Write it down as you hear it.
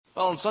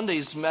Well, in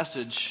Sunday's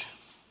message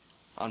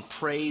on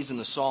praise in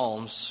the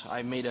Psalms,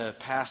 I made a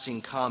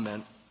passing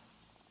comment.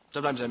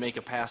 Sometimes I make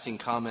a passing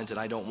comment and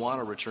I don't want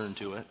to return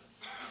to it.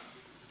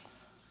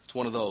 It's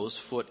one of those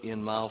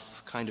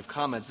foot-in-mouth kind of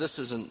comments. This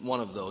isn't one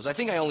of those. I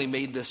think I only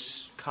made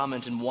this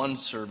comment in one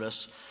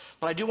service,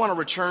 but I do want to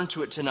return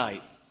to it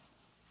tonight.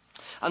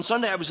 On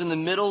Sunday, I was in the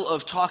middle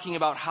of talking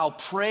about how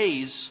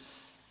praise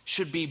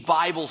should be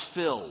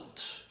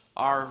Bible-filled.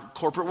 Our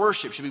corporate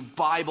worship should be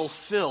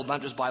Bible-filled,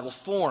 not just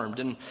Bible-formed.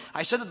 And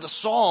I said that the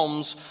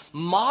Psalms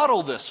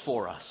model this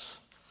for us.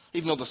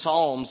 Even though the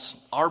Psalms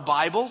are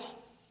Bible,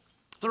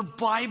 they're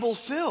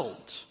Bible-filled.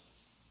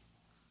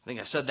 I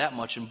think I said that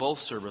much in both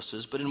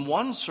services. But in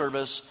one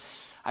service,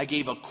 I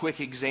gave a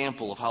quick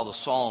example of how the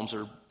Psalms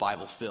are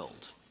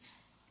Bible-filled.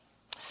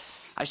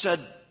 I said,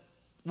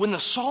 when the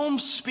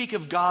Psalms speak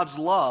of God's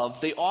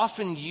love, they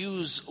often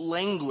use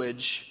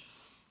language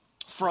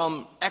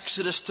from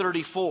Exodus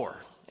 34.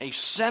 A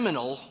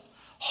seminal,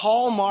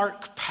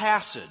 hallmark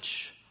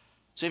passage.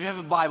 So if you have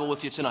a Bible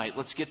with you tonight,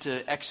 let's get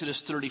to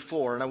Exodus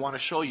 34, and I want to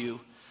show you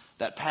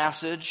that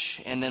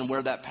passage and then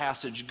where that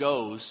passage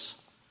goes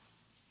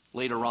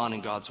later on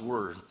in God's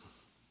Word.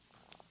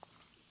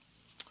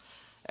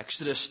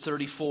 Exodus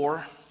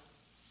 34,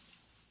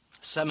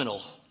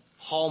 seminal,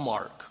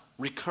 hallmark,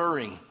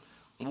 recurring,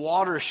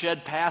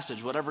 watershed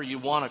passage, whatever you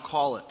want to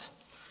call it.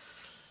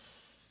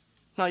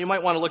 Now, you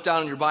might want to look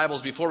down in your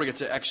Bibles before we get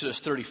to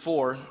Exodus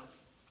 34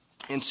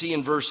 and see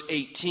in verse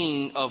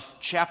 18 of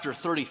chapter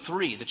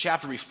 33, the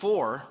chapter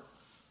before,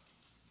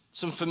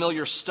 some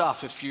familiar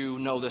stuff if you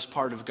know this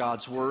part of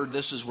God's Word.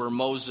 This is where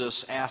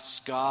Moses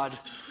asks God,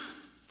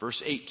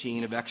 verse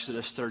 18 of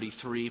Exodus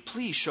 33,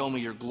 please show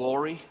me your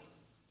glory.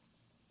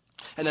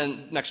 And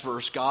then next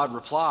verse, God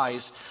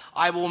replies,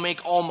 I will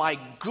make all my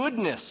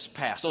goodness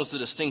pass. Notice the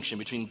distinction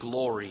between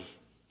glory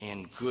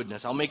and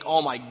goodness. I'll make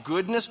all my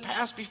goodness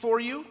pass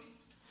before you,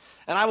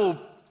 and I will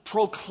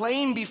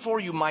proclaim before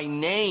you my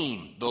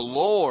name, the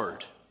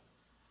Lord.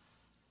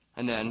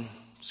 And then,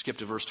 skip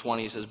to verse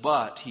 20, he says,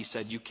 but, he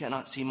said, you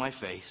cannot see my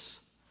face,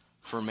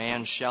 for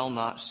man shall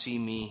not see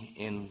me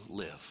and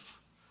live.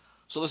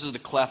 So this is the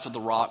cleft of the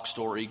rock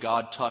story.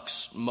 God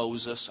tucks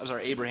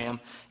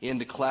Abraham in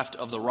the cleft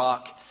of the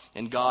rock,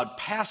 and God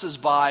passes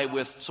by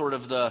with sort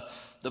of the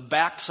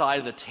backside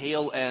of the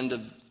tail end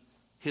of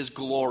his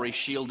glory,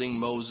 shielding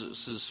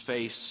Moses'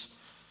 face.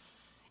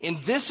 And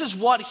this is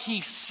what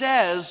he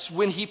says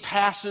when he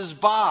passes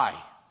by.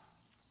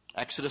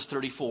 Exodus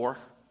 34,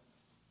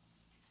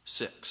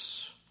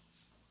 6.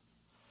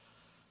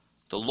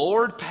 The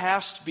Lord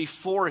passed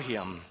before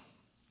him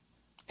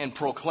and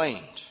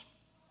proclaimed.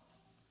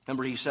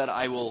 Remember, he said,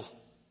 I will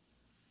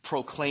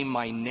proclaim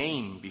my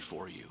name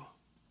before you.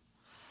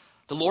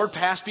 The Lord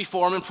passed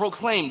before him and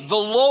proclaimed, the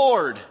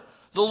Lord,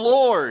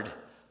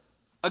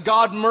 a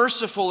God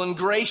merciful and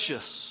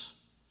gracious,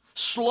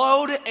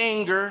 slow to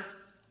anger,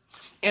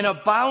 and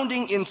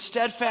abounding in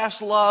steadfast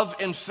love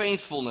and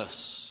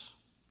faithfulness,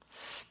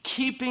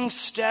 keeping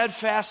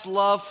steadfast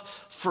love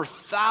for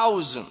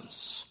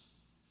thousands,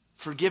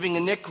 forgiving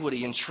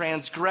iniquity and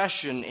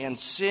transgression and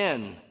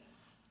sin,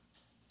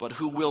 but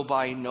who will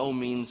by no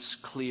means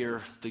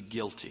clear the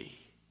guilty.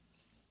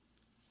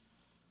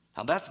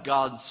 Now that's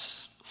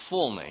God's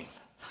full name,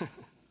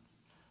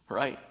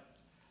 right?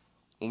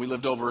 When we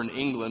lived over in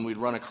England, we'd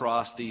run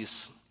across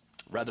these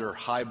rather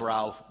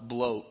highbrow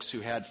blokes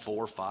who had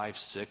 4, 5,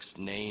 6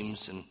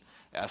 names and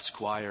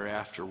Esquire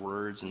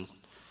afterwards, and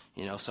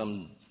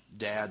some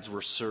dads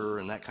were Sir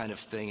and that kind of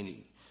thing.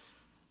 And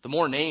the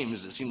more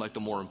names, it seemed like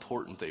the more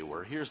important they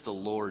were. Here's the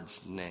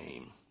Lord's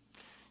name.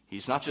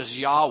 He's not just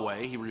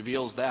Yahweh, he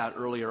reveals that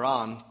earlier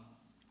on,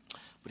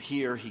 but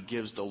here he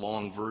gives the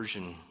long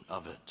version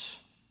of it.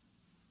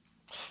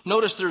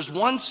 Notice there's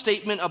one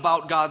statement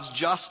about God's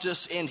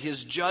justice and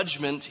his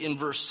judgment in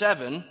verse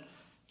 7.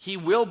 He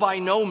will by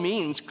no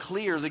means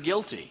clear the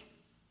guilty.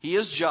 He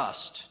is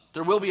just.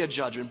 There will be a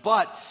judgment.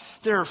 But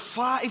there are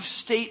 5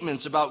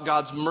 statements about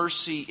God's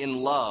mercy and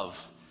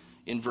love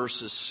in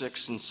verses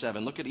 6 and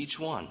 7. Look at each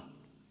one.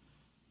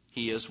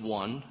 He is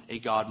 1, a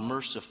God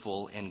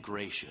merciful and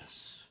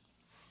gracious.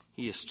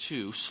 He is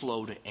 2,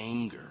 slow to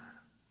anger.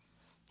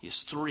 He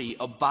is 3,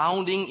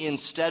 abounding in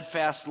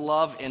steadfast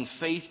love and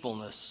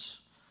faithfulness.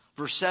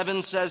 Verse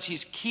 7 says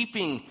he's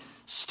keeping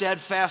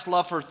steadfast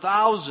love for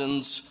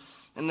thousands.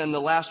 And then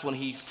the last one,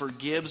 he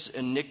forgives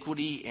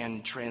iniquity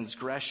and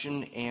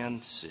transgression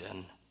and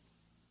sin.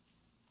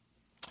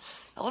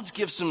 Now let's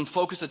give some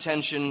focused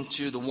attention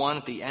to the one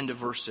at the end of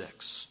verse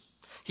 6.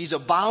 He's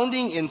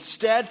abounding in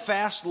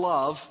steadfast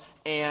love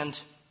and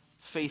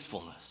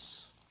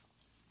faithfulness.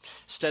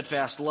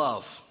 Steadfast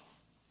love.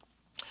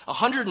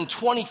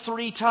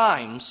 123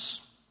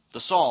 times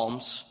the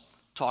Psalms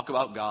talk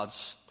about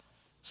God's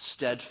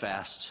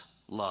steadfast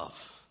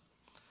love.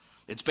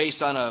 It's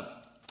based on a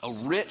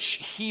rich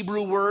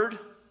Hebrew word,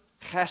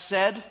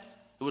 chesed.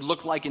 It would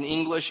look like in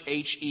English,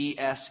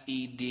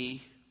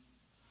 H-E-S-E-D.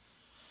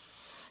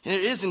 And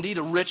it is indeed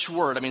a rich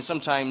word. I mean,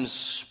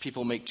 sometimes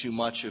people make too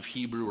much of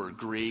Hebrew or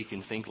Greek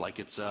and think like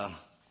it's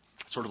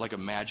sort of like a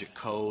magic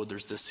code.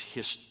 There's this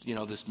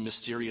this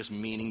mysterious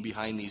meaning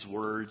behind these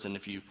words, and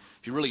if you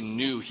really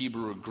knew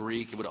Hebrew or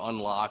Greek, it would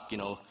unlock,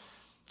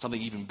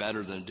 something even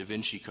better than a Da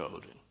Vinci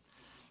Code.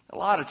 A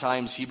lot of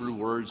times Hebrew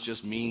words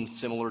just mean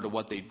similar to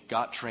what they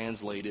got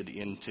translated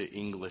into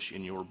English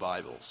in your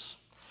Bibles.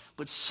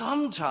 But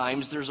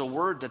sometimes there's a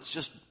word that's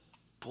just,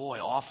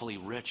 awfully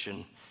rich,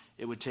 and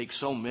it would take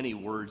so many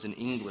words in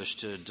English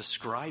to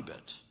describe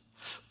it.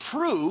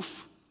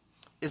 Proof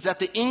is that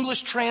the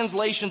English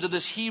translations of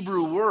this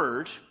Hebrew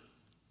word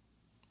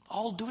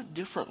all do it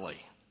differently.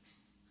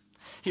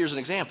 Here's an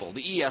example.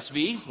 The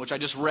ESV, which I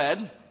just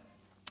read,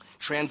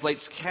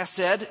 translates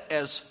chesed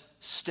as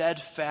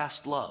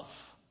steadfast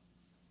love.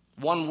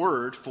 One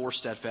word for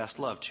steadfast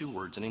love, 2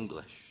 words in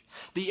English.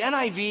 The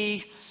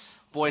NIV,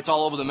 it's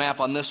all over the map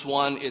on this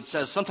one. It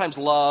says sometimes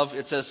love,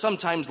 it says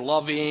sometimes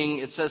loving,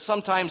 it says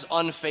sometimes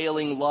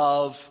unfailing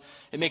love.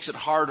 It makes it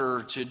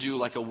harder to do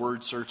like a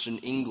word search in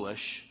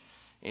English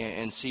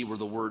and see where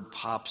the word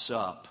pops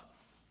up.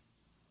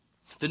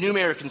 The New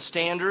American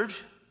Standard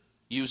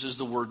uses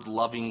the word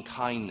loving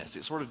kindness.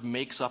 It sort of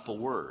makes up a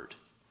word.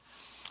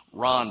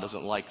 Ron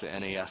doesn't like the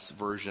NAS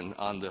version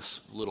on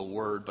this little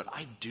word, but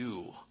I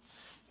do.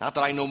 Not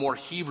that I know more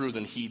Hebrew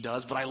than he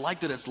does, but I like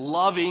that it's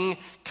loving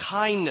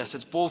kindness.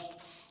 It's both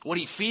what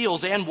he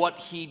feels and what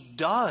he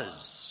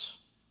does.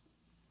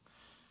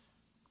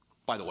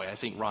 By the way, I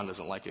think Ron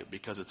doesn't like it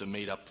because it's a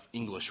made-up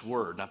English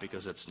word, not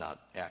because it's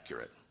not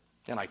accurate.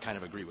 And I kind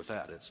of agree with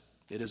that.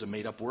 It is a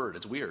made-up word.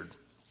 It's weird.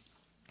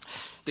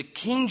 The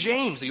King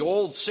James, the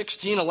old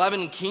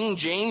 1611 King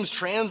James,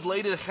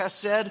 translated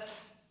chesed,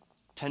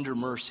 tender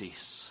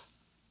mercies.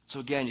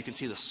 So again, you can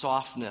see the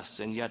softness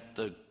and yet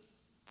the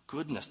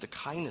goodness, the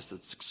kindness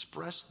that's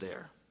expressed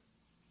there.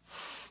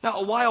 Now,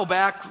 a while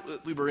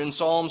back, we were in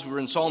Psalms. We were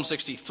in Psalm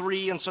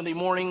 63 on Sunday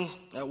morning,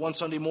 one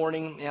Sunday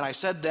morning, and I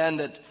said then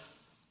that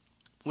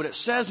when it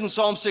says in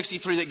Psalm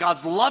 63 that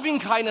God's loving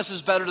kindness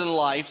is better than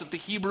life, that the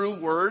Hebrew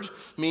word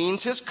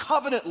means his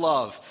covenant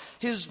love,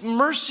 his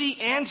mercy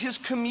and his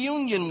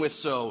communion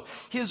with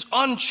his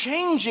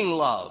unchanging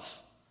love.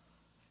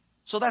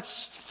 So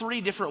that's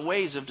 3 different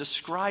ways of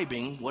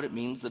describing what it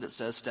means that it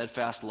says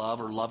steadfast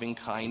love or loving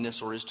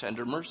kindness or his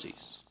tender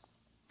mercies.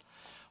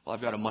 Well,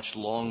 I've got a much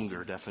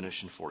longer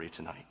definition for you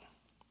tonight.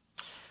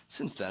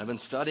 Since then, I've been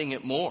studying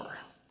it more.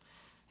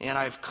 And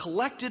I've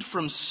collected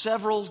from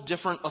several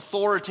different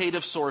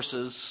authoritative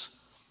sources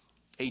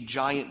a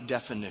giant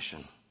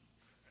definition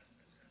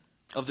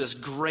of this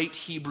great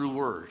Hebrew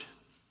word,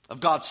 of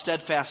God's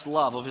steadfast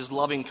love, of his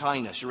loving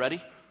kindness. You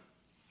ready?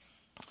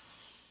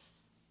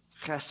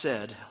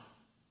 Chesed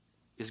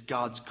is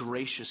God's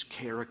gracious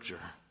character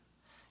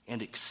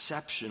and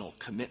exceptional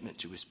commitment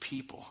to his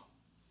people.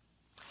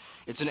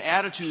 It's an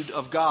attitude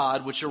of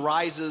God which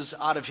arises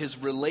out of his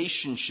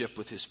relationship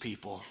with his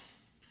people.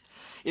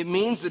 It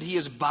means that he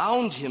has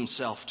bound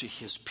himself to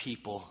his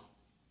people.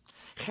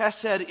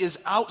 Chesed is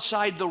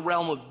outside the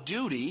realm of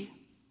duty,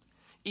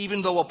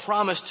 even though a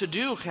promise to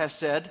do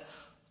chesed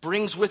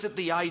brings with it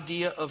the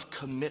idea of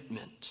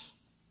commitment.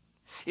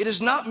 It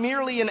is not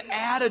merely an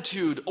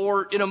attitude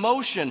or an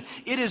emotion.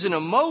 It is an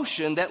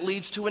emotion that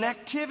leads to an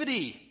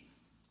activity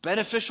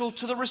beneficial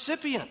to the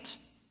recipient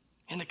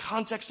in the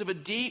context of a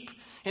deep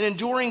and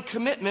enduring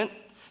commitment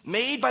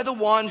made by the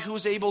one who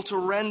is able to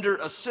render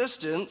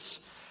assistance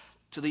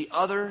to the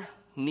other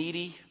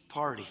needy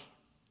party.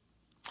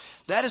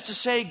 That is to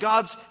say,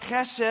 God's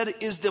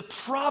chesed is the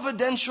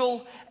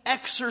providential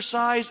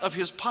exercise of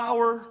his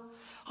power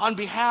on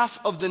behalf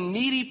of the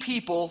needy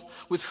people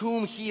with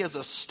whom he has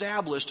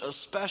established a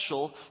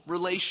special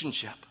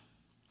relationship.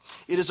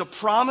 It is a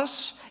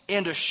promise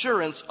and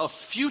assurance of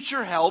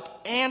future help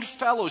and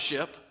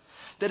fellowship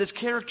that is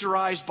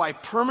characterized by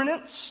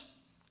permanence,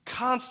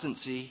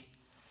 constancy,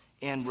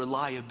 and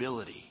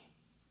reliability.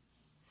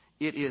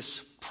 It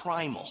is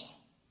primal,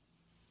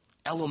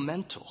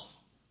 elemental,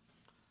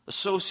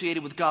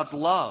 associated with God's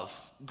love,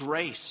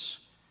 grace,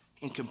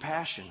 and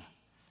compassion.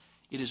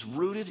 It is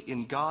rooted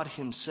in God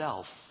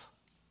himself.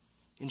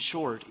 In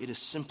short, it is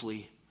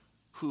simply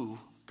who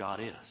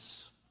God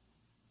is.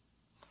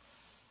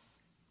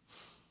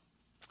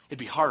 It'd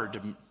be hard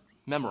to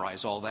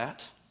memorize all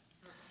that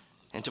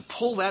and to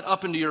pull that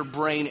up into your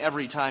brain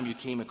every time you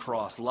came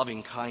across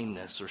loving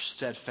kindness or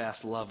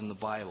steadfast love in the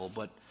Bible,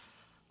 but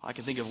I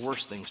can think of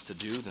worse things to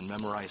do than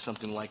memorize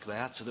something like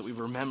that so that we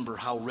remember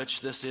how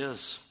rich this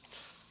is.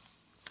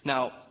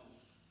 Now,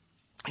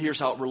 here's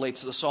how it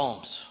relates to the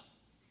Psalms.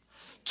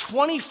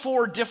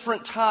 24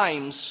 different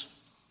times,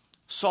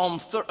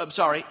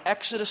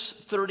 Exodus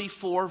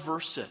 34,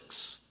 verse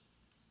 6,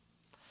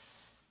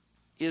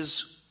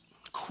 is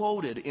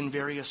quoted in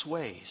various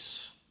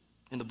ways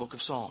in the book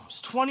of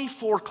Psalms.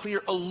 24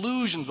 clear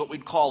allusions, what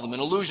we'd call them. An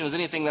allusion is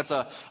anything that's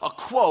a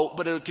quote,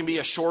 but it can be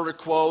a shorter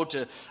quote,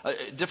 a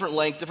different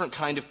length, different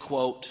kind of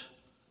quote.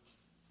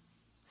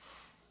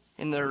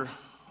 And there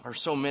are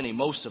so many,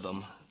 most of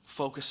them,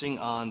 focusing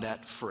on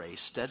that phrase,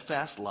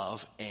 steadfast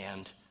love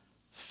and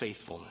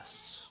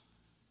faithfulness.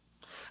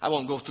 I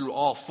won't go through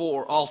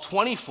all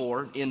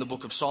 24 in the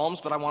book of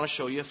Psalms, but I want to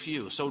show you a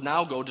few. So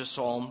now go to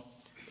Psalm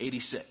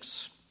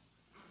 86.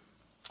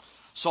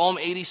 Psalm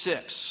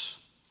 86.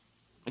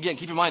 Again,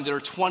 keep in mind there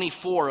are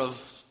 24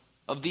 of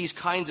these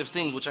kinds of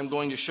things, which I'm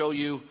going to show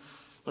you,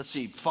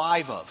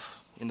 5 of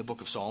in the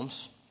book of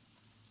Psalms.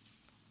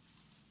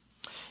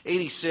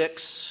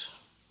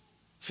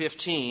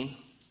 86:15.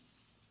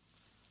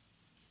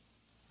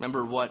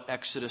 Remember what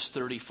Exodus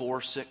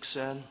 34:6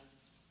 said?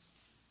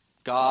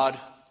 God,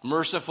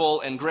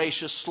 merciful and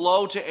gracious,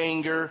 slow to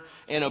anger,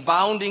 and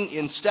abounding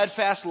in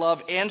steadfast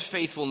love and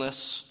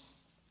faithfulness.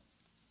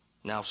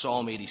 Now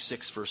Psalm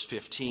 86, verse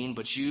 15.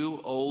 But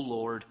you, O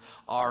Lord,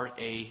 are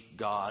a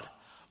God,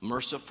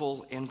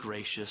 merciful and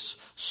gracious,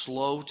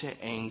 slow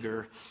to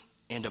anger,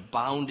 and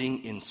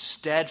abounding in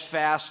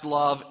steadfast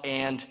love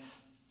and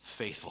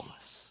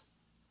faithfulness.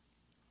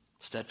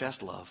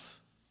 Steadfast love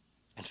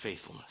and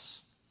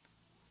faithfulness.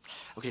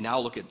 Okay, now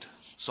look at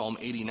Psalm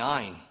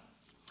 89.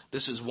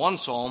 This is one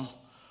psalm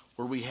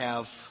where we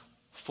have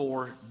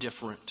 4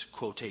 different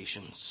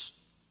quotations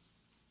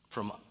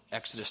from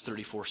Exodus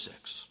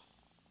 34:6.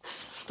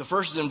 The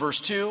first is in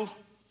verse 2.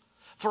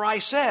 For I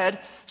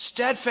said,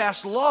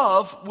 steadfast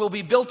love will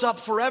be built up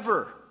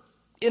forever.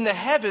 In the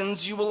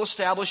heavens you will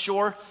establish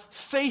your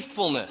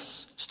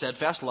faithfulness.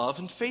 Steadfast love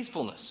and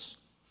faithfulness.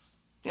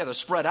 Yeah, they're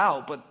spread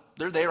out, but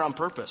they're there on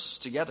purpose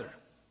together.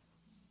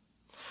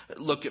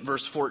 Look at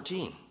verse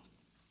 14.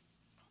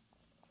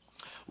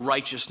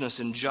 Righteousness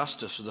and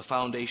justice are the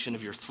foundation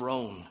of your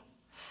throne.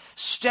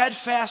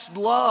 Steadfast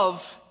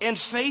love and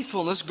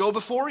faithfulness go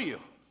before you.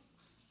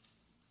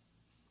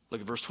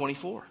 Look at verse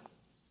 24.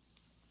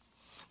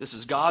 This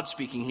is God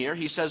speaking here.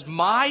 He says,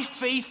 my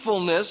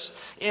faithfulness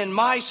and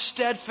my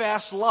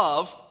steadfast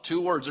love,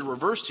 2 words are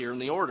reversed here in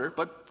the order,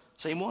 but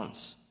same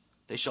ones.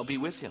 They shall be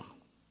with him.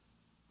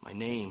 My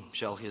name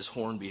shall his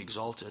horn be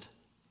exalted.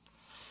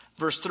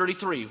 Verse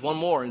 33, one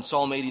more in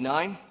Psalm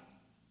 89.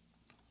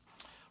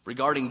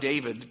 Regarding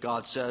David,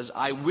 God says,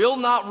 I will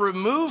not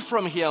remove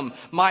from him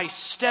my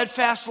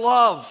steadfast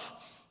love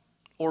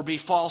or be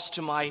false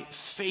to my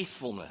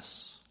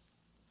faithfulness.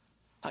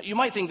 Now, you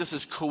might think this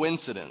is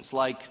coincidence,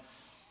 like,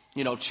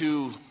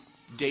 2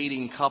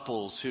 dating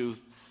couples who,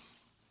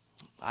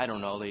 I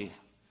don't know, they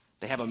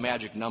have a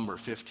magic number,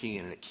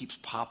 15, and it keeps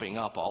popping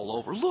up all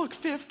over. Look,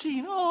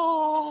 15,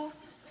 oh!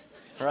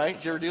 Right?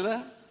 Did you ever do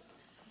that?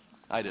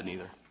 I didn't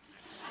either.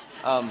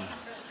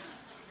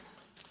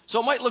 So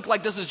it might look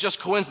like this is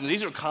just coincidence.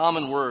 These are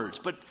common words,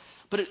 but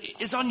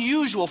it's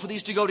unusual for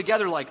these to go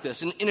together like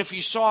this. And if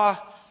you saw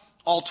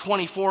all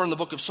 24 in the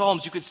book of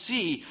Psalms, you could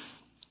see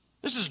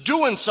this is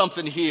doing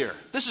something here.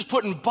 This is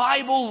putting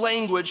Bible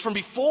language from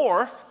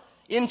before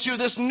into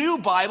this new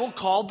Bible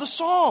called the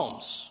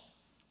Psalms.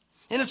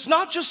 And it's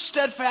not just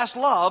steadfast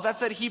love, that's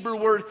that Hebrew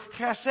word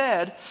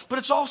chesed, but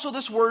it's also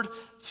this word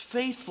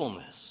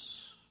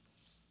faithfulness.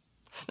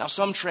 Now,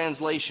 some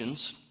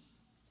translations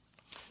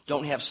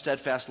don't have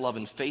steadfast love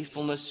and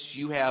faithfulness.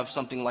 You have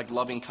something like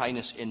loving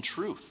kindness and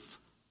truth.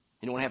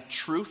 You want to have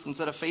truth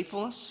instead of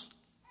faithfulness?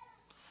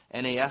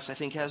 NAS, I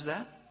think, has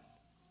that.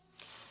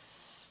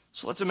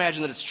 So let's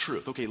imagine that it's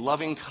truth. Okay,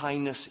 loving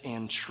kindness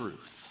and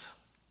truth.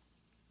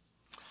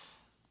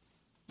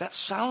 That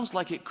sounds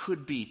like it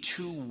could be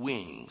 2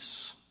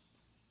 wings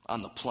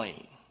on the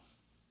plane.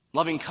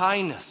 Loving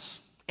kindness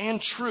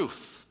and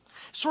truth.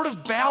 Sort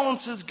of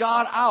balances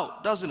God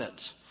out, doesn't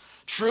it?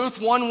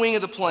 Truth, one wing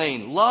of the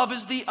plane. Love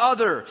is the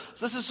other.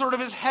 So this is sort of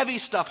his heavy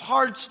stuff,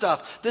 hard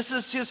stuff. This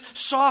is his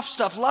soft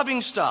stuff,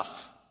 loving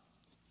stuff.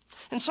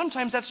 And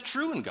sometimes that's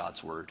true in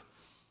God's word.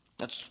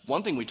 That's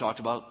one thing we talked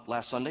about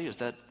last Sunday, is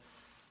that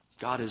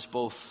God is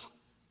both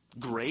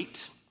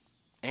great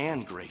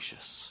and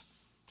gracious.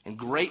 And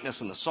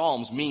greatness in the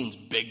Psalms means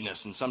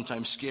bigness and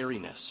sometimes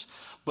scariness.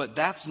 But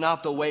that's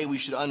not the way we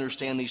should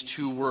understand these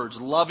 2 words,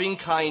 loving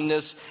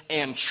kindness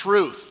and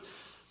truth.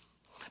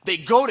 They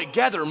go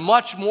together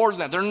much more than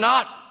that. They're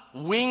not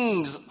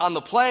wings on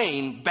the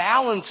plane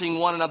balancing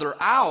one another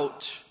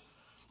out,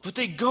 but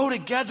they go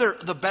together.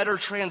 The better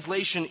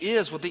translation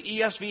is what the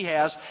ESV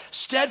has,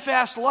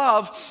 steadfast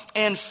love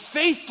and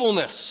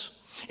faithfulness.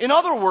 In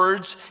other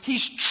words,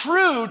 he's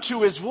true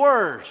to his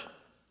word.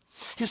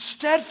 His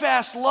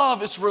steadfast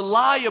love is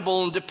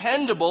reliable and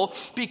dependable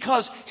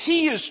because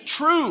he is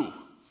true.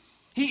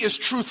 He is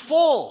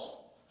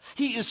truthful.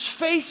 He is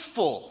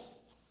faithful.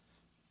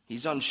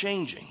 He's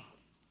unchanging.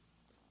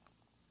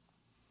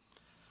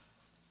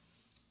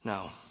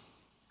 Now,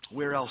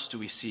 where else do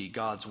we see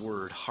God's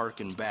word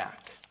hearken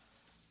back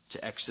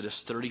to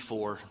Exodus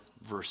 34,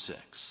 verse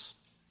 6?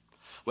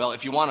 Well,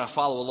 if you want to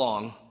follow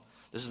along,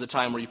 this is the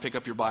time where you pick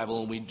up your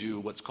Bible and we do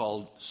what's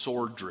called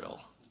sword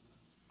drill.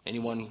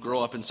 Anyone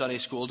grow up in Sunday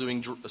school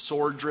doing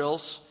sword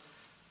drills?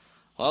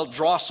 Well,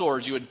 draw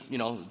swords. You would,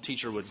 the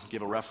teacher would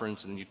give a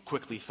reference and you'd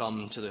quickly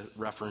thumb to the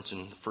reference,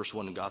 and the first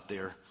one who got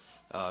there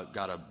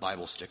got a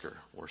Bible sticker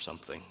or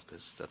something,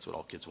 because that's what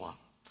all kids want.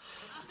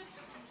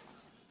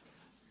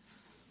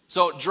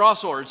 So draw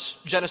swords,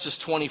 Genesis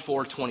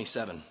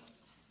 24:27.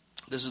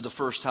 This is the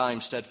first time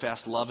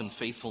steadfast love and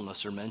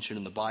faithfulness are mentioned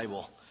in the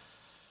Bible.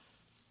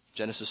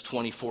 Genesis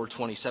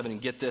 24:27,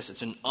 and get this,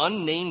 it's an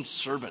unnamed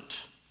servant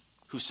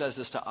who says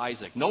this to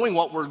Isaac. Knowing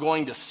what we're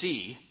going to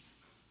see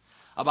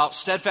about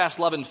steadfast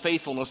love and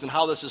faithfulness and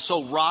how this is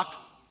so rock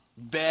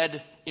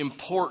bed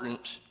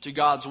important to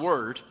God's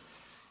word,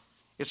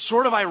 it's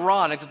sort of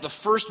ironic that the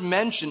first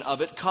mention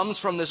of it comes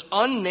from this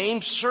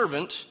unnamed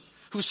servant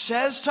who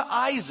says to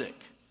Isaac,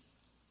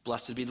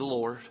 "Blessed be the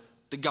Lord,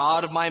 the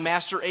God of my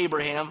master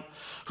Abraham,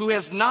 who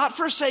has not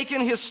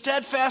forsaken his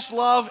steadfast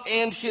love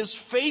and his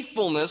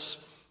faithfulness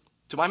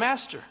to my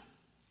master."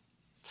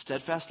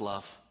 Steadfast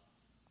love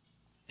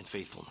and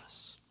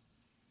faithfulness.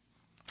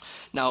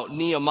 Now,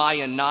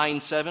 Nehemiah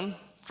 9:7,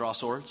 draw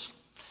swords.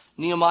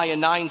 Nehemiah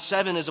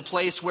 9:7 is a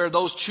place where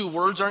those two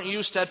words aren't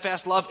used,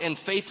 steadfast love and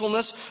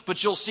faithfulness,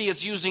 but you'll see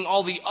it's using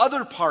all the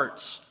other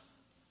parts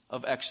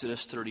of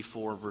Exodus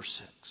 34, verse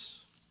 6.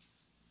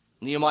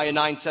 Nehemiah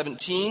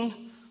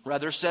 9:17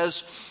 rather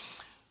says,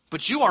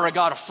 "But you are a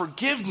God of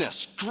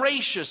forgiveness,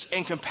 gracious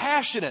and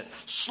compassionate,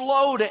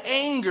 slow to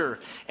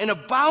anger, and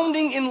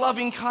abounding in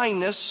loving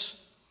kindness,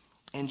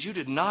 and you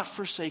did not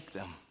forsake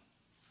them."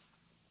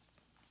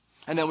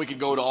 And then we could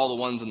go to all the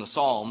ones in the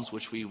Psalms,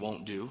 which we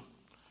won't do.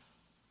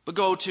 But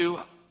go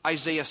to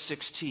Isaiah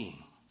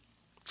 16.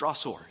 Draw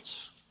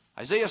swords.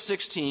 Isaiah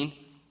 16.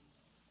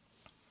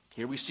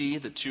 Here we see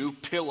the two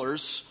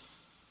pillars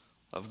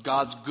of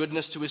God's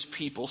goodness to his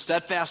people,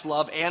 steadfast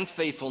love and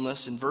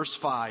faithfulness in verse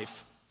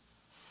 5.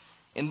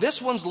 And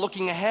this one's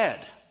looking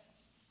ahead.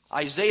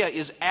 Isaiah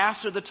is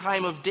after the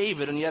time of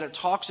David, and yet it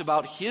talks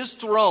about his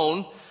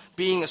throne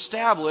being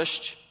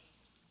established.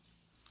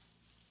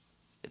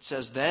 It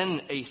says,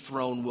 "Then a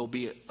throne will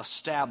be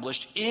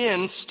established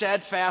in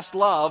steadfast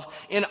love,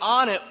 and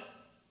on it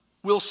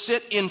will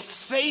sit in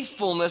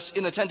faithfulness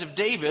in the tent of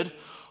David,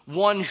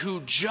 one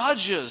who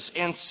judges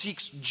and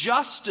seeks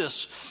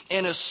justice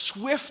and is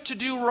swift to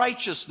do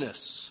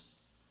righteousness."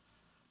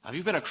 Now, if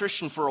you've been a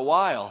Christian for a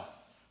while,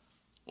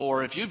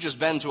 or if you've just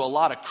been to a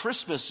lot of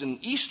Christmas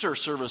and Easter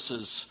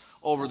services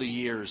over the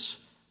years,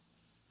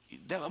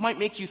 that might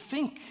make you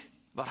think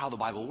about how the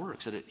Bible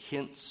works, that it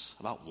hints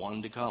about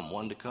one to come,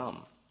 one to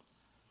come.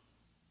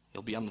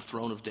 He'll be on the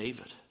throne of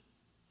David,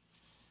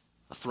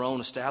 a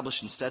throne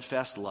established in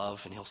steadfast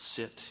love, and he'll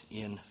sit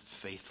in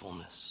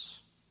faithfulness.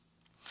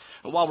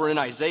 And while we're in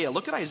Isaiah,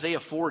 look at Isaiah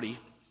 40.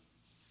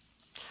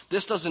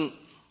 This doesn't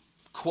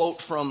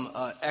quote from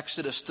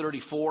Exodus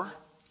 34,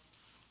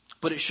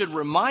 but it should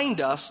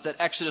remind us that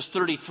Exodus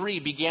 33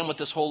 began with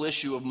this whole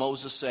issue of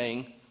Moses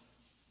saying,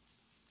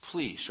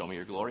 "Please show me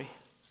your glory."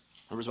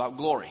 It was about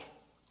glory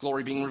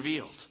being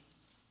revealed.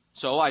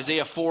 So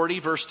Isaiah 40,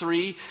 verse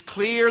 3,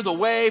 "Clear the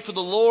way for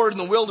the Lord in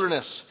the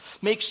wilderness.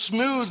 Make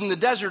smooth in the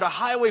desert a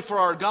highway for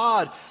our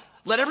God.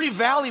 Let every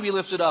valley be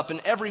lifted up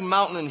and every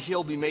mountain and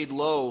hill be made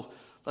low.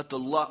 Let the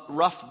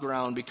rough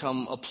ground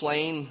become a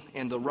plain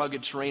and the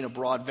rugged terrain a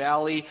broad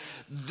valley.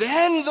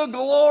 Then the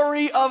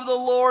glory of the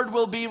Lord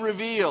will be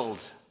revealed."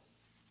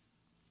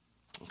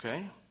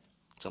 Okay?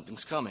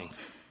 Something's coming.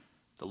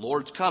 The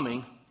Lord's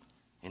coming,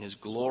 and his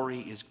glory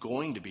is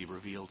going to be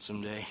revealed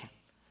someday.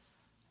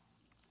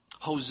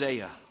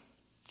 Hosea,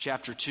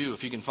 chapter 2,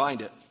 if you can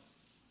find it.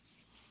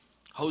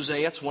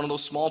 Hosea, it's one of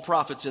those small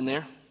prophets in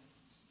there.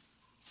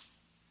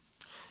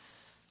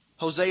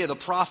 Hosea the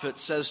prophet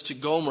says to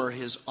Gomer,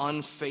 his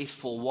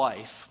unfaithful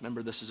wife,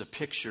 remember this is a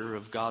picture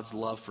of God's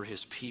love for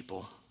his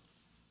people.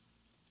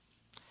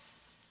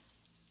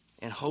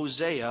 And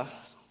Hosea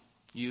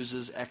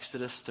uses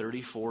Exodus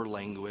 34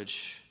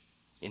 language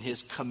in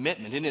his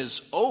commitment, in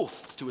his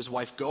oath to his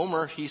wife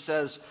Gomer. He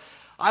says,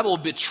 "I will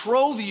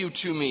betroth you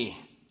to me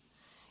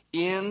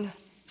in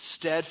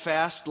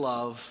steadfast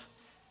love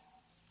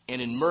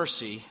and in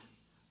mercy.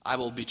 I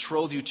will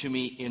betroth you to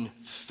me in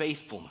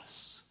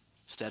faithfulness."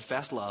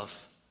 Steadfast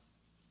love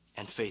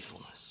and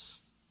faithfulness.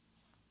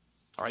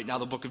 All right, now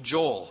the book of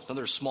Joel,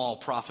 another small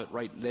prophet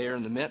right there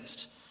in the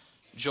midst.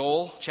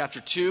 Joel,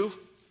 chapter 2,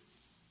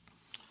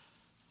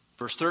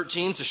 verse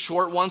 13. It's a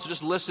short one, so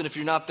just listen if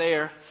you're not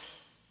there.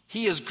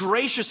 "He is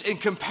gracious and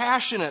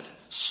compassionate,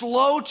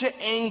 slow to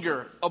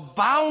anger,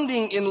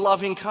 abounding in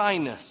loving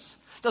kindness."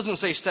 Doesn't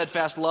say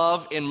steadfast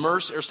love and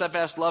mercy or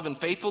steadfast love and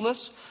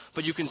faithfulness,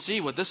 but you can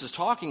see what this is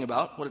talking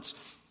about, what it's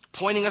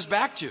pointing us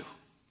back to.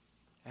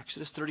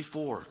 Exodus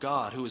 34,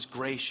 God who is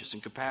gracious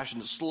and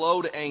compassionate,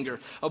 slow to anger,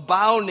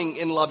 abounding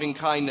in loving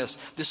kindness.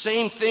 The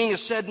same thing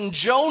is said in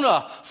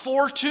Jonah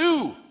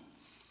 4:2.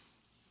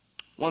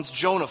 Once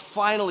Jonah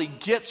finally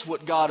gets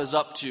what God is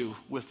up to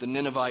with the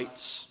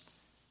Ninevites,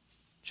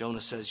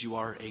 Jonah says, "You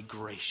are a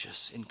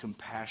gracious and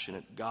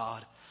compassionate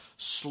God,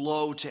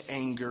 slow to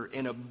anger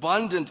and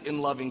abundant in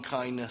loving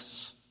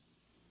kindness."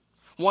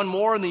 One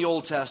more in the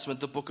Old Testament,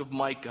 the book of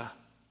Micah,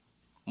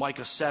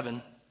 Micah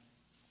 7.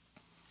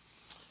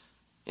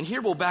 And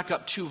here we'll back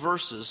up 2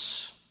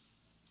 verses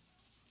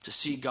to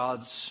see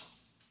God's,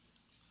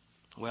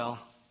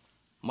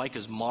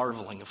 Micah's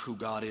marveling of who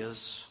God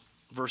is.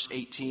 Verse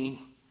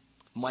 18,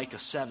 Micah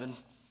 7.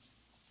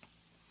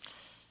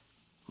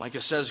 Micah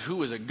says,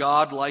 "Who is a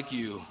God like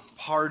you,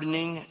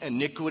 pardoning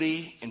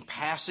iniquity and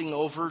passing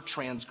over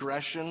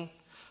transgression,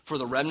 for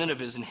the remnant of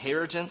his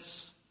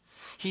inheritance.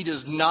 He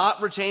does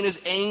not retain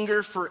his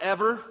anger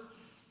forever,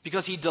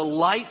 because he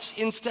delights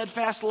in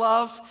steadfast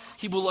love.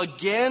 He will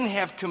again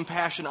have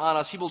compassion on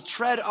us. He will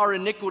tread our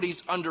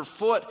iniquities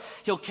underfoot.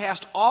 He'll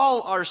cast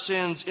all our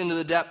sins into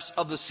the depths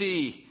of the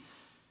sea.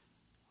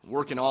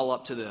 Working all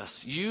up to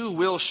this. You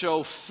will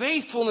show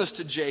faithfulness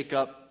to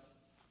Jacob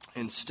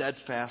and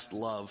steadfast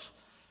love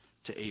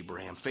to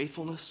Abraham.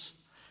 Faithfulness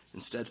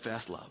and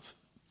steadfast love.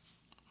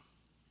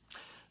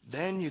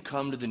 Then you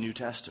come to the New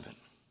Testament.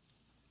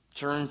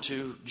 Turn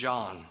to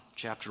John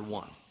chapter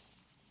 1.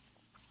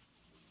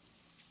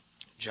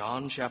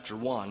 John chapter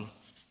 1,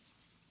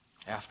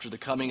 after the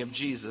coming of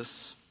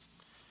Jesus,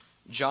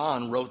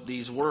 John wrote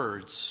these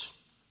words.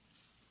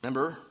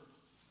 Remember,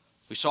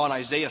 we saw in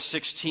Isaiah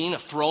 16, a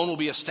throne will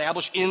be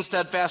established in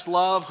steadfast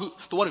love.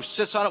 The one who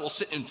sits on it will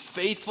sit in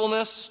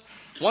faithfulness.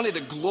 One day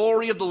the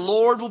glory of the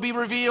Lord will be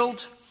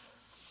revealed.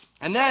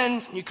 And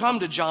then you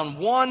come to John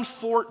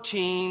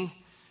 1:14,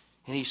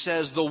 and he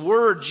says, the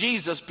Word,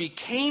 Jesus,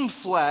 became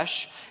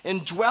flesh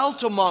and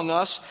dwelt among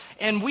us,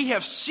 and we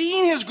have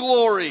seen his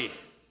glory.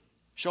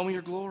 Show me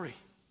your glory,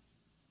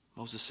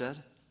 Moses said.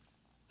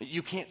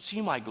 You can't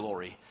see my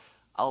glory.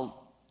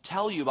 I'll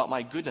tell you about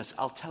my goodness.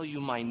 I'll tell you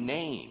my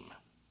name.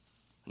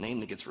 A name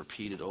that gets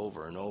repeated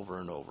over and over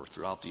and over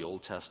throughout the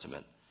Old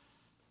Testament.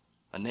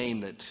 A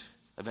name that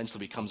eventually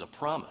becomes a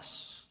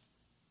promise.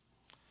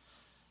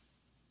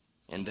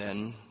 And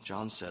then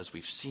John says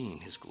we've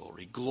seen his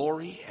glory.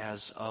 Glory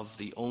as of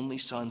the only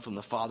Son from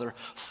the Father,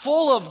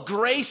 full of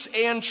grace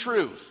and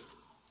truth.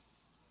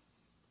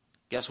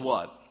 Guess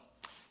what?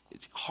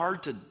 It's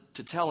hard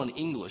to tell in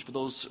English, but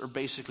those are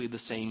basically the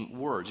same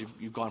words.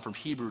 You've gone from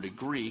Hebrew to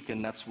Greek,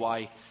 and that's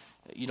why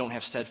you don't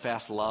have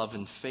steadfast love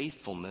and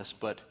faithfulness.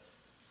 But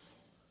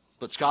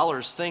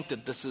scholars think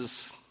that this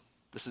is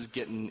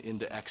getting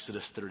into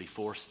Exodus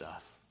 34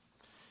 stuff.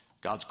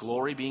 God's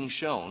glory being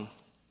shown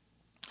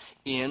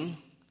in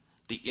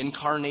the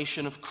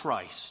incarnation of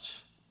Christ,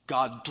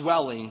 God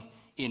dwelling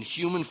in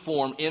human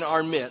form in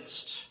our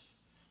midst,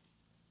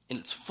 and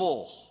it's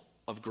full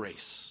of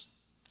grace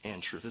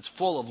and truth. It's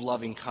full of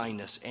loving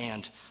kindness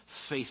and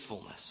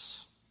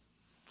faithfulness.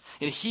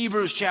 In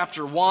Hebrews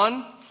chapter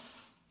 1,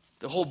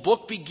 the whole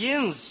book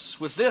begins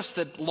with this,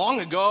 that long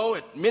ago,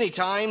 at many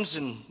times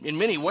and in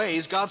many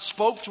ways, God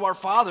spoke to our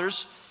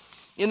fathers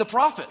in the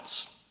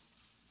prophets.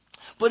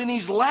 But in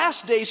these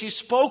last days, he's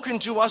spoken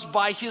to us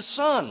by his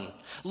Son.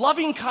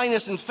 Loving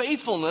kindness and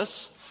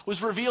faithfulness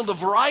was revealed a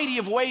variety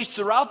of ways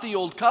throughout the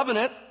Old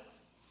Covenant,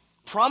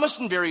 promised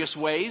in various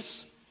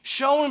ways,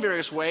 shown in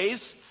various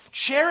ways,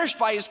 cherished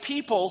by his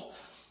people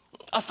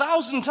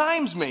 1,000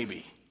 times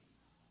maybe.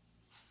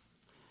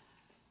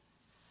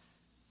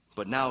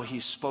 But now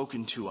he's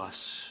spoken to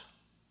us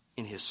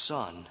in his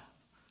Son,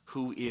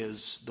 who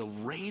is the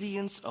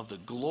radiance of the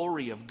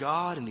glory of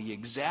God and the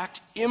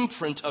exact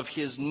imprint of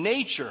his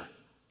nature.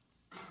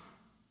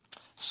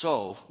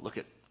 So, look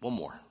at one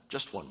more,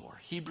 just one more.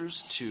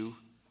 Hebrews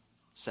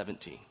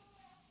 2:17.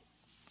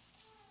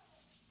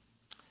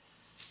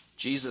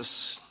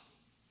 Jesus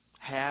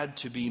had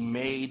to be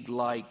made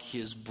like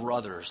his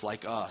brothers,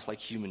 like us, like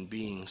human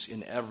beings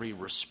in every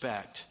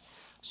respect,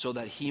 so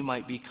that he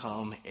might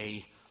become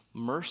a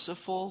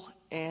merciful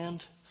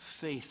and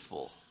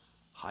faithful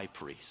high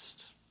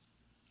priest.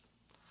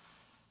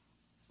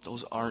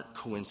 Those aren't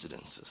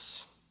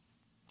coincidences.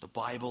 The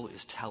Bible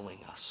is telling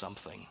us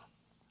something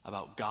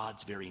about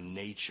God's very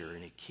nature,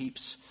 and it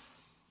keeps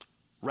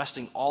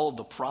resting all of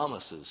the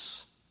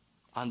promises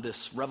on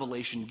this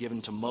revelation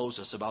given to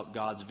Moses about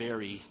God's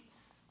very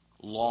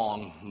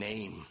long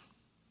name.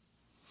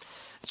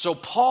 So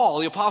Paul,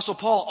 the Apostle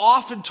Paul,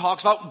 often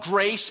talks about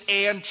grace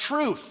and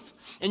truth.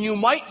 And you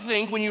might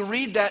think when you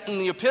read that in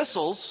the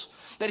epistles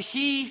that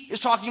he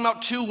is talking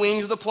about two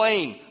wings of the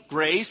plane.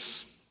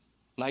 Grace,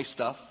 nice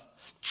stuff.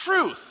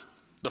 Truth,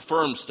 the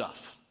firm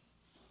stuff.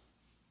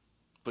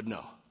 But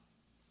no.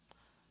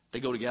 They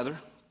go together.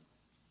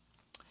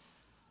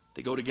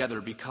 They go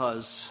together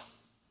because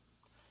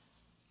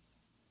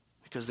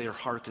they are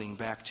hearkening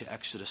back to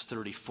Exodus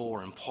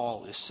 34, and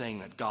Paul is saying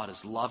that God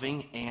is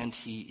loving and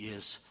he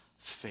is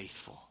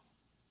faithful.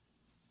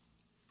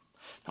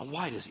 Now,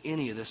 why does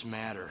any of this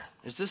matter?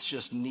 Is this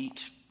just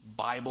neat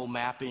Bible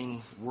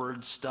mapping,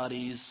 word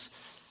studies,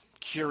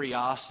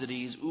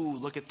 curiosities? Ooh,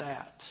 look at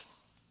that.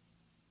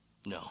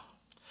 No.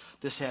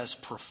 This has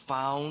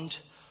profound,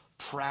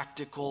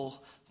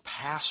 practical,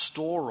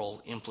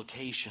 pastoral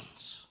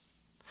implications.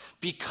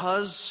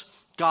 Because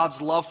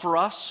God's love for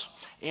us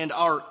and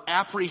our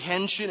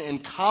apprehension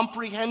and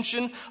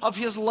comprehension of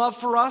his love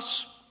for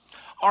us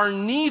are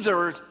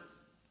neither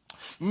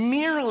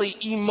merely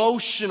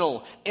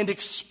emotional and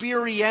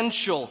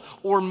experiential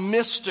or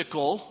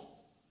mystical,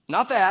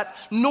 not that,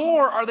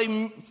 nor are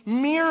they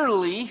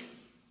merely,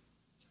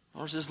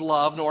 nor is his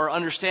love, nor our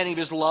understanding of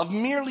his love,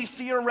 merely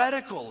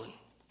theoretical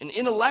and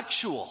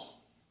intellectual.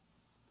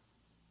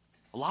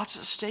 Lots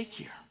at stake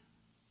here.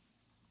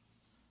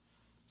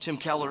 Tim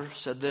Keller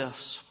said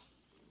this: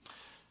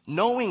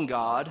 knowing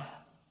God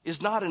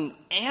is not an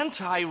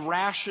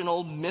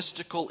anti-rational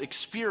mystical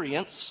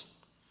experience.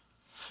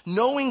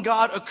 Knowing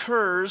God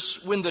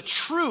occurs when the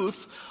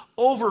truth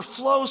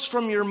overflows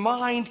from your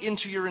mind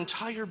into your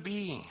entire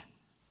being.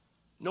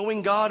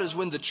 Knowing God is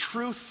when the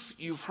truth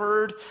you've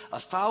heard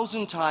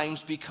 1,000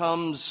 times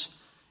becomes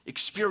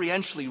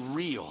experientially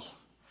real,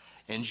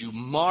 and you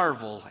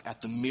marvel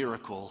at the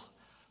miracle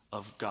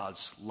of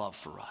God's love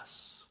for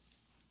us.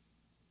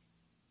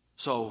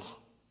 So,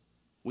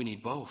 we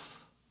need both.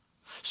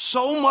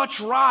 So much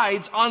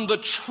rides on the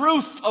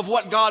truth of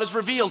what God has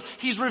revealed.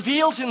 He's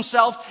revealed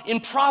himself in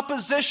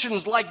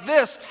propositions like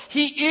this.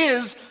 He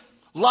is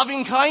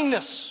loving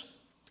kindness.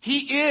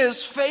 He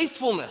is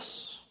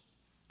faithfulness.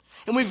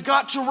 And we've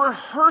got to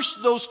rehearse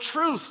those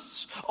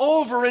truths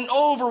over and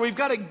over. We've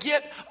got to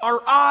get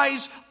our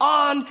eyes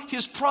on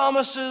his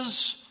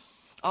promises,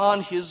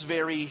 on his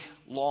very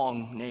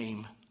long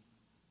name.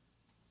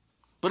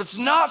 But it's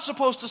not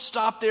supposed to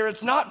stop there.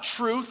 It's not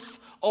truth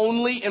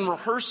only in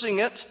rehearsing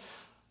it,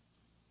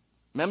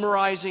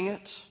 memorizing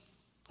it,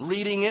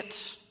 reading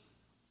it.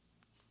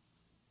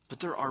 But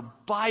there are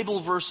Bible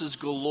verses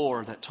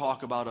galore that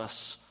talk about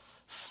us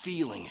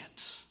feeling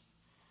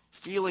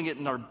it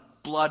in our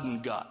blood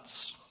and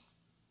guts,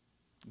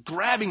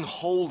 grabbing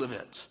hold of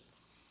it,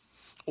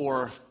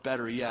 or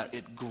better yet,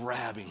 it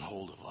grabbing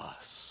hold of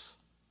us,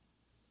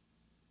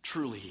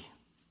 truly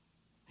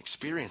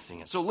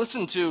experiencing it. So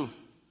listen to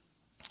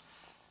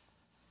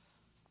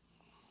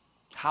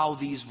how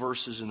these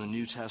verses in the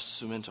New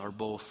Testament are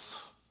both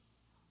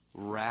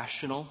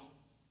rational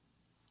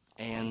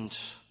and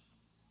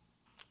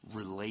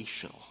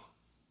relational.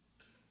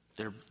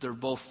 They're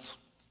both,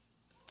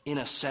 in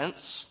a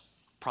sense,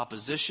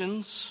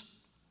 propositions,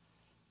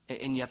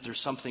 and yet there's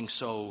something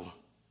so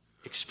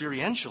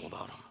experiential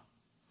about them.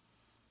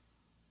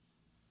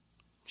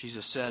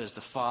 Jesus said, as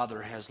the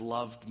Father has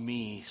loved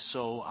me,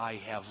 so I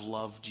have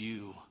loved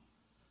you.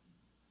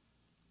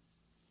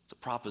 It's a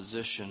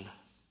proposition,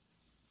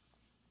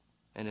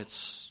 and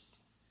it's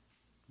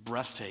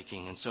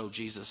breathtaking. And so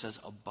Jesus says,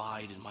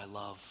 abide in my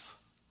love.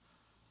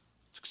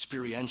 It's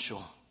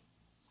experiential.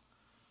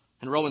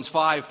 In Romans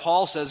 5,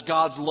 Paul says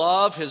God's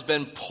love has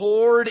been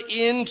poured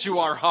into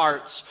our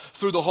hearts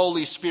through the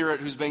Holy Spirit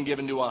who's been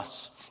given to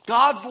us.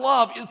 God's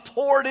love is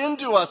poured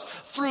into us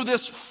through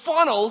this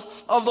funnel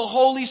of the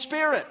Holy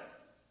Spirit.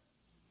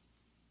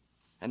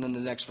 And then the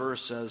next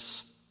verse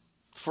says,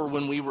 for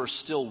when we were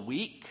still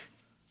weak,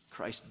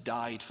 Christ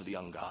died for the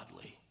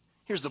ungodly.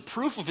 Here's the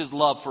proof of his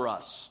love for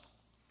us.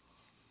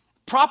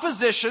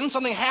 Proposition,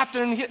 something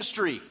happened in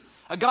history.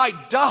 A guy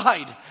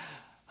died,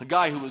 a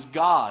guy who was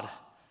God.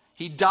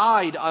 He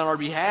died on our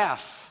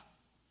behalf,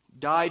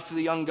 died for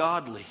the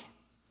ungodly.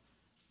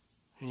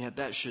 And yet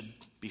that should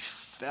be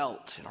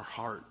felt in our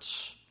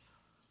hearts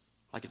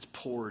like it's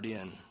poured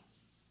in.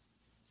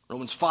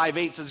 Romans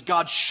 5:8 says,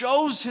 God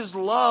shows his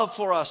love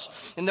for us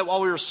in that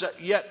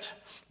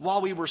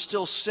while we were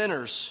still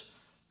sinners,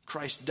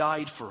 Christ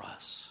died for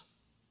us.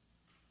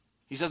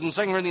 He says in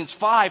 2 Corinthians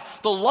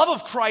 5, the love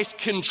of Christ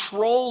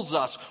controls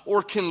us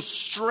or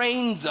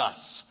constrains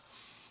us.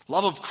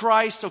 Love of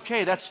Christ,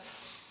 okay, that's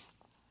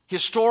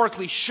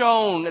historically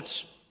shown.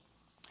 It's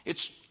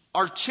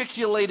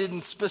articulated in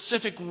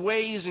specific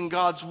ways in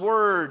God's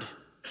Word.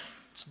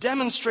 It's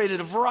demonstrated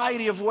a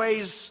variety of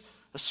ways,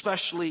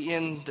 especially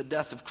in the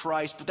death of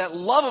Christ. But that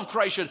love of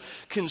Christ should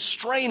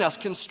constrain us,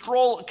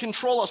 control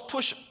us,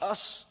 push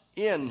us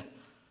in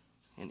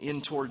and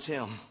in towards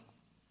him.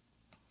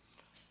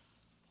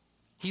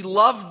 He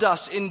loved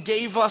us and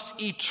gave us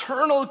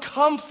eternal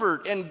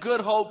comfort and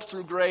good hope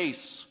through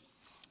grace.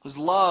 His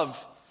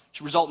love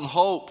should result in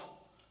hope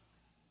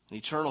and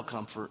eternal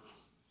comfort.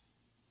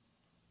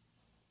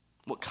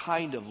 What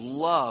kind of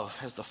love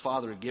has the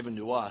Father given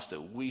to us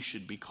that we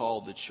should be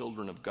called the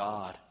children of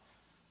God?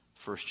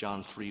 1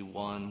 John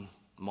 3:1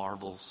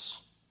 marvels.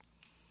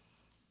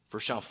 1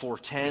 John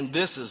 4:10,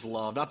 this is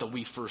love. Not that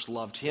we first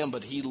loved him,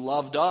 but he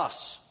loved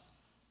us.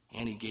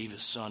 And he gave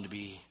his Son to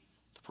be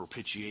the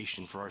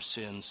propitiation for our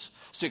sins.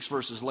 6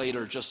 verses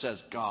later, it just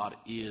says God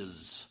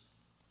is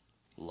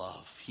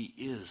love. He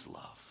is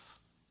love.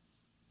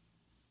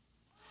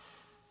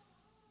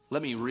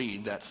 Let me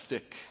read that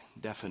thick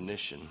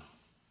definition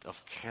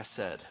of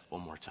chesed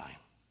one more time.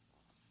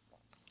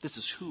 This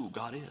is who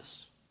God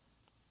is.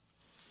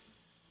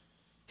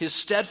 His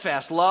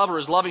steadfast love or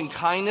his loving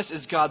kindness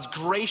is God's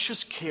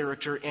gracious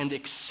character and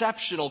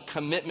exceptional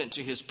commitment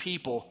to his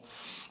people.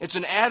 It's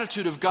an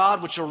attitude of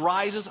God which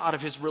arises out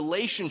of his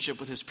relationship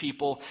with his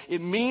people.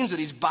 It means that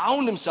he's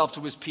bound himself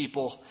to his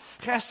people.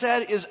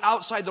 Chesed is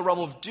outside the realm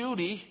of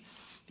duty,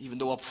 even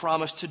though a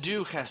promise to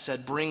do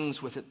chesed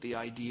brings with it the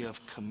idea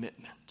of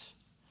commitment.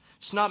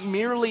 It's not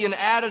merely an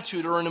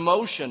attitude or an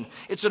emotion.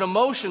 It's an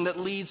emotion that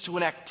leads to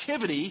an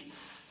activity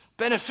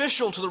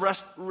beneficial to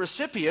the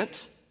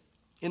recipient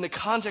in the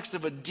context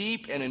of a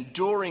deep and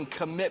enduring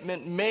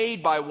commitment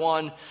made by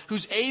one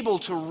who's able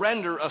to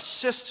render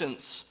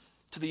assistance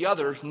to the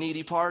other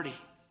needy party.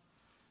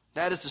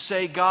 That is to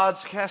say,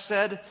 God's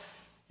chesed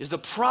is the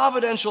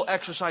providential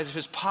exercise of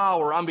his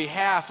power on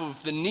behalf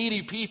of the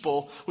needy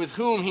people with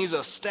whom he's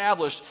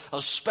established a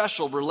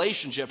special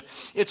relationship.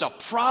 It's a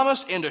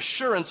promise and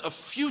assurance of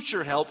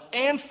future help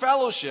and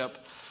fellowship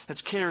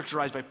that's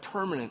characterized by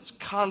permanence,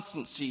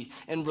 constancy,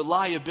 and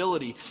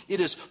reliability. It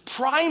is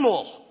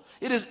primal.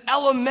 It is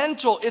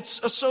elemental.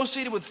 It's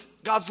associated with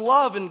God's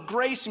love and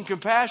grace and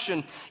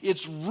compassion.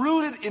 It's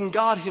rooted in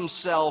God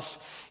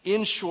himself.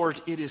 In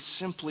short, it is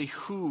simply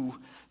who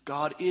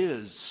God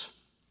is.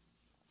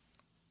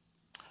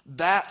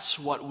 That's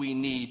what we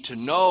need to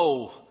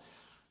know,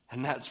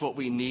 and that's what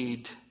we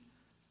need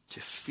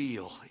to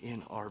feel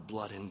in our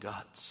blood and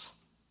guts.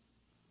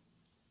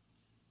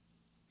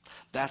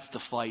 That's the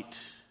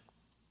fight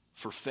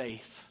for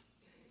faith.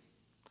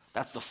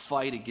 That's the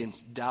fight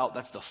against doubt.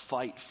 That's the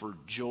fight for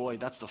joy.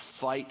 That's the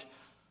fight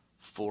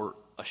for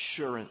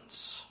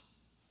assurance.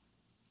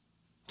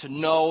 To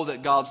know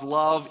that God's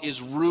love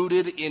is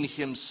rooted in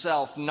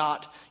himself,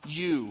 not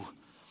you.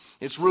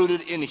 It's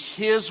rooted in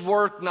his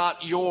work,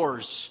 not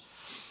yours.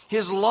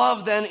 His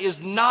love then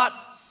is not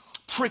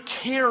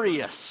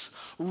precarious,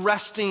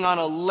 resting on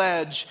a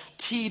ledge,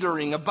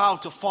 teetering,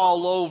 about to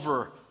fall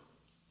over.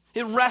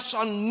 It rests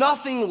on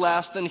nothing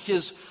less than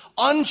his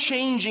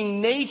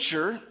unchanging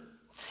nature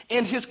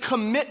and his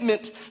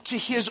commitment to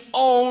his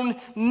own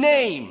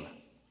name.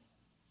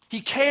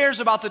 He cares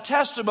about the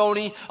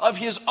testimony of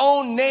his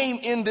own name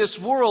in this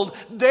world.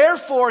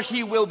 Therefore,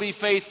 he will be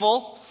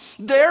faithful.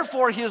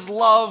 Therefore, his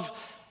love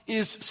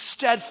is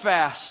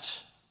steadfast.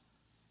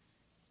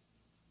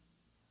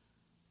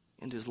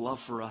 And his love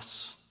for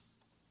us,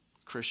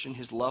 Christian,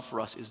 his love for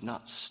us is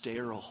not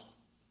sterile.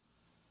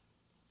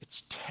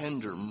 It's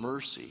tender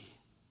mercy,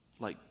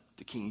 like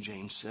the King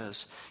James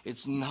says.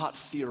 It's not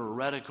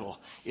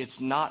theoretical.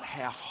 It's not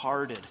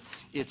half-hearted.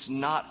 It's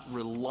not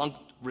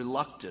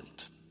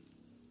reluctant.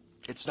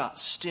 It's not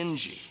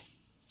stingy.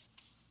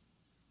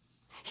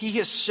 He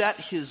has set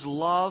his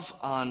love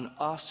on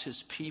us,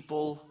 his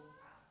people,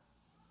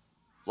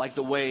 like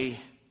the way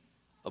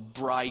a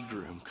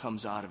bridegroom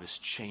comes out of his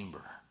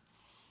chamber.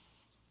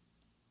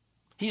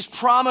 He's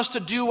promised to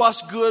do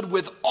us good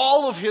with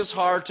all of his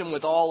heart and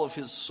with all of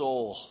his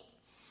soul.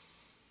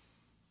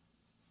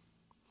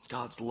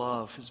 God's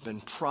love has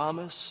been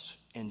promised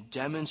and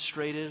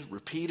demonstrated,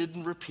 repeated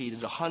and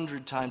repeated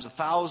 100 times,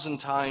 1,000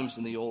 times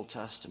in the Old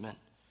Testament.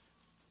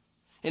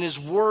 And his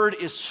word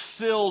is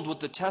filled with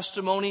the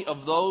testimony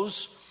of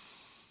those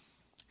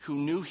who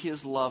knew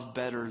his love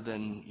better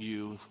than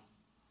you,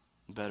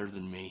 better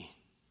than me.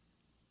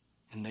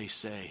 And they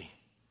say,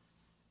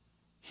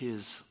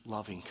 his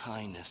loving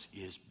kindness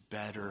is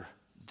better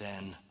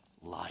than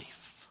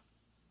life.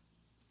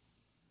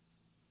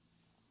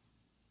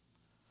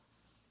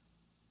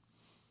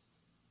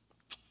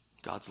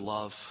 God's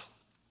love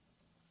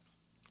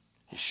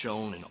is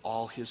shown in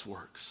all his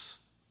works.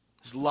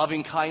 His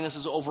loving kindness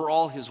is over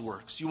all his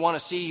works. You want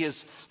to see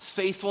his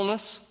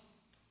faithfulness?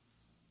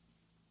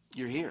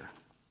 You're here.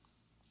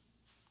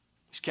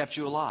 He's kept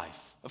you alive.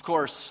 Of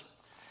course,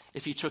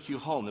 if he took you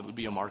home, that would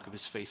be a mark of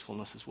his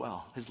faithfulness as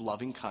well. His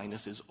loving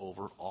kindness is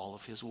over all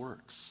of his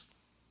works.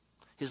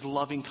 His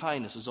loving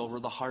kindness is over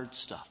the hard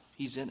stuff.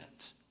 He's in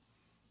it.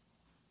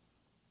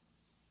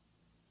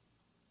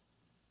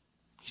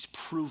 He's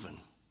proven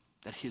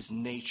that his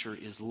nature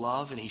is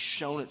love, and he's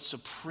shown it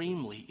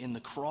supremely in the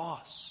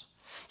cross.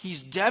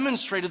 He's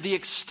demonstrated the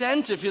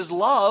extent of his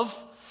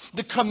love,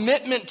 the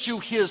commitment to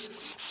his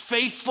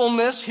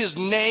faithfulness, his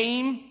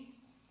name.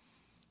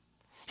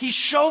 He's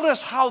shown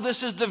us how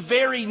this is the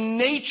very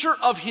nature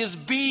of his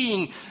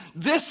being.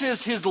 This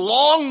is his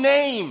long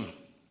name.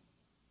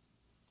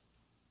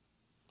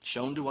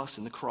 Shown to us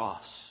in the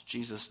cross,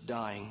 Jesus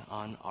dying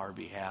on our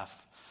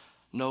behalf.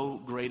 No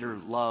greater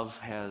love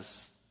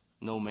has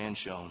no man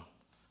shown,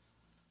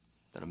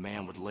 that a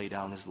man would lay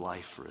down his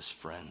life for his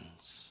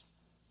friends.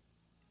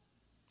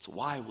 So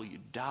why will you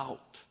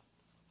doubt?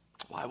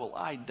 Why will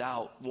I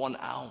doubt 1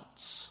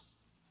 ounce?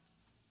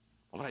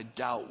 Why would I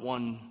doubt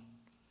one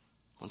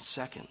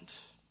second?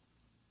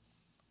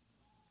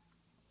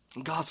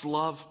 And God's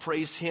love,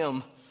 praise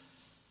him,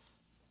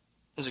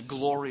 is a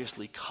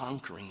gloriously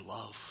conquering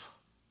love.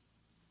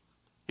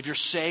 If you're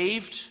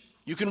saved,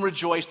 you can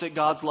rejoice that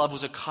God's love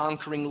was a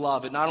conquering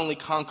love. It not only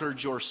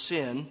conquered your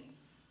sin,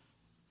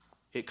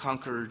 it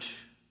conquered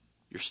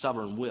your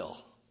stubborn will.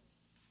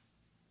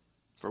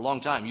 For a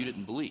long time, you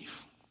didn't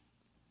believe.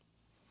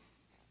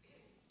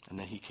 And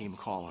then he came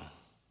calling.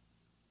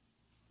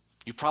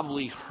 You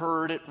probably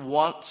heard it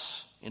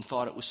once and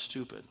thought it was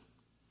stupid.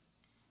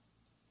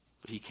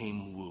 But he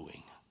came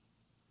wooing.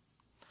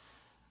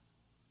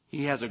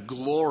 He has a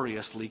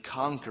gloriously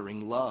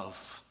conquering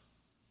love.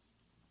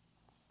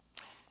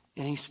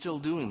 And he's still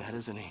doing that,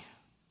 isn't he?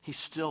 He's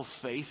still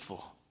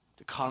faithful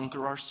to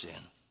conquer our sin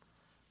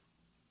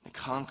and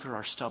conquer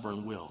our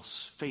stubborn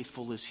wills.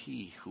 Faithful is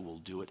he who will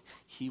do it.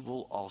 He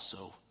will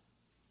also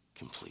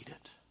complete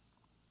it.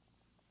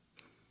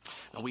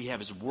 Now we have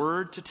his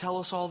word to tell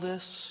us all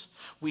this.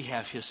 We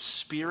have his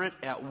Spirit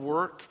at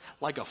work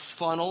like a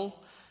funnel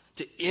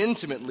to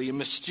intimately and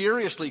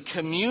mysteriously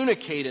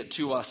communicate it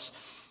to us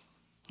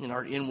in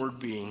our inward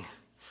being.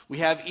 We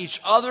have each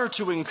other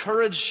to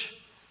encourage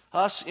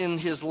us in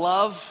his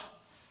love.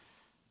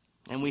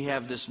 And we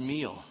have this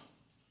meal,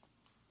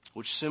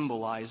 which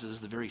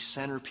symbolizes the very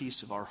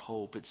centerpiece of our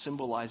hope. It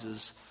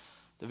symbolizes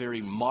the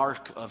very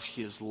mark of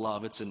his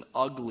love. It's an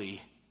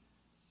ugly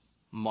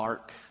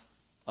mark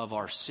of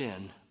our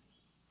sin.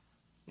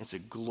 It's a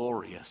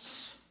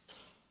glorious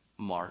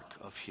mark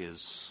of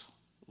his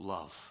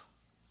love.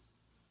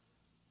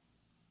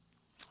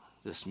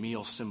 This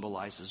meal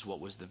symbolizes what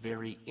was the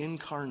very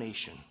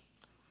incarnation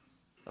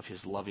of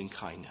his loving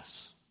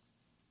kindness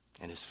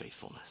and his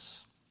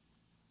faithfulness.